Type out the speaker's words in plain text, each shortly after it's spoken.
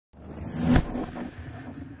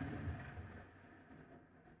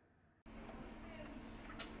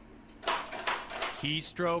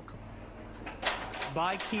Keystroke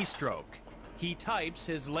by keystroke, he types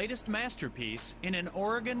his latest masterpiece in an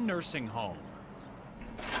Oregon nursing home.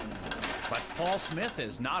 But Paul Smith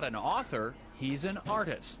is not an author, he's an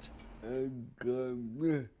artist.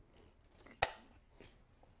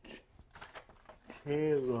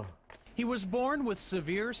 He was born with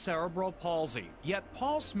severe cerebral palsy, yet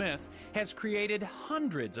Paul Smith has created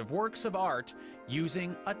hundreds of works of art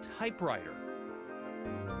using a typewriter.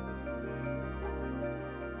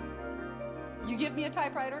 You give me a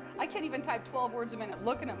typewriter, I can't even type 12 words a minute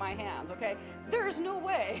looking at my hands, okay? There's no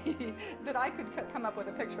way that I could come up with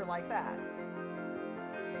a picture like that.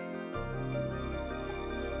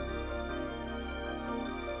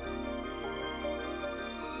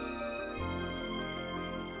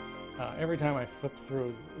 Every time I flip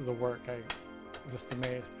through the work, I'm just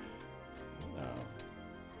amazed.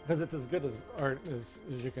 Because it's as good as art as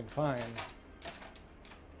you can find.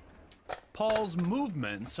 Paul's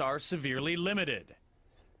movements are severely limited.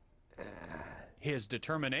 His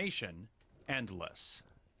determination, endless.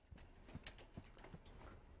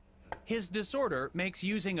 His disorder makes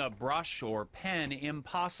using a brush or pen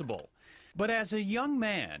impossible. But as a young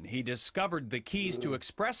man, he discovered the keys to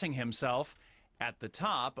expressing himself at the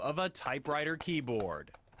top of a typewriter keyboard.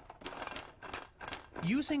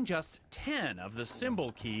 Using just 10 of the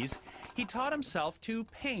symbol keys, he taught himself to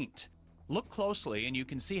paint. Look closely and you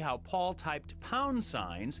can see how Paul typed pound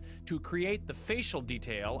signs to create the facial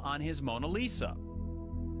detail on his Mona Lisa.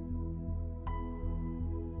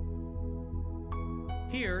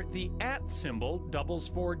 Here, the @ symbol doubles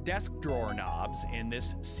for desk drawer knobs in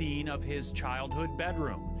this scene of his childhood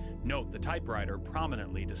bedroom. Note the typewriter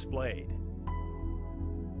prominently displayed.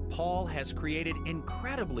 Paul has created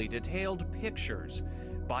incredibly detailed pictures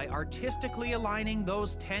by artistically aligning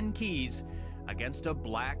those 10 keys against a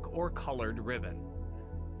black or colored ribbon.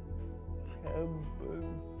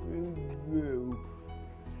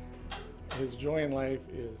 His joy in life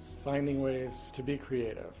is finding ways to be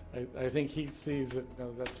creative. I think he sees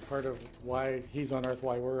that that's part of why he's on Earth,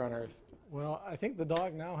 why we're on Earth. Well, I think the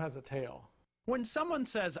dog now has a tail. When someone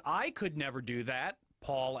says, "I could never do that,"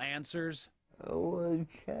 Paul answers,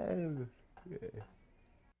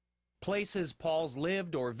 Places Paul's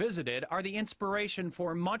lived or visited are the inspiration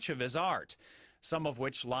for much of his art, some of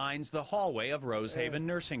which lines the hallway of Rosehaven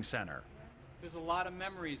Nursing Center. There's a lot of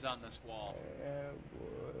memories on this wall.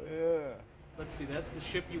 Let's see, that's the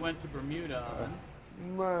ship you went to Bermuda on.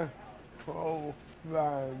 My whole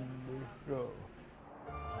family go.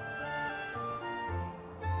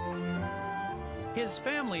 His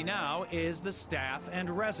family now is the staff and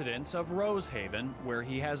residents of Rosehaven, where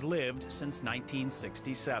he has lived since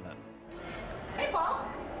 1967. Hey, Paul.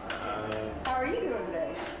 How are you doing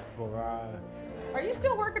today? Are you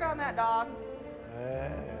still working on that dog?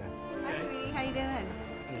 Hi, sweetie. How you doing?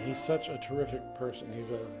 He's such a terrific person.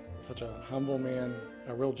 He's such a humble man,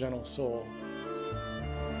 a real gentle soul.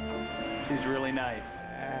 She's really nice.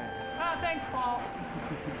 Oh, thanks, Paul.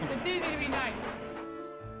 It's easy to be nice.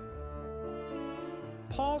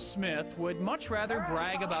 Paul Smith would much rather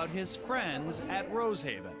brag about his friends at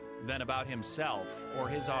Rosehaven than about himself or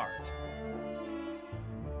his art.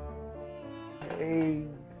 Hey,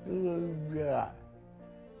 good guy.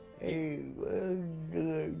 Hey,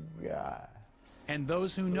 good guy. And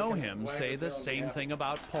those who know him say the same thing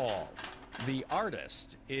about Paul. The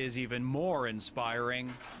artist is even more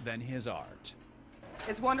inspiring than his art.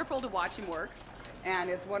 It's wonderful to watch him work, and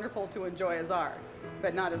it's wonderful to enjoy his art,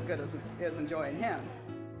 but not as good as it's enjoying him.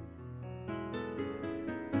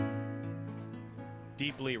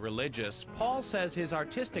 Deeply religious, Paul says his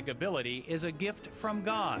artistic ability is a gift from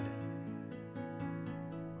God.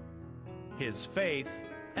 His faith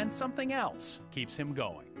and something else keeps him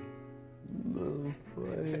going.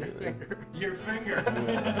 Your finger.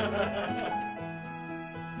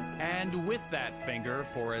 And with that finger,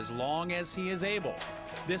 for as long as he is able,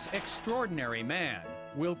 this extraordinary man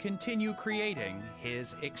will continue creating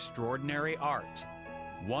his extraordinary art,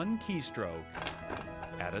 one keystroke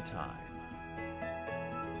at a time.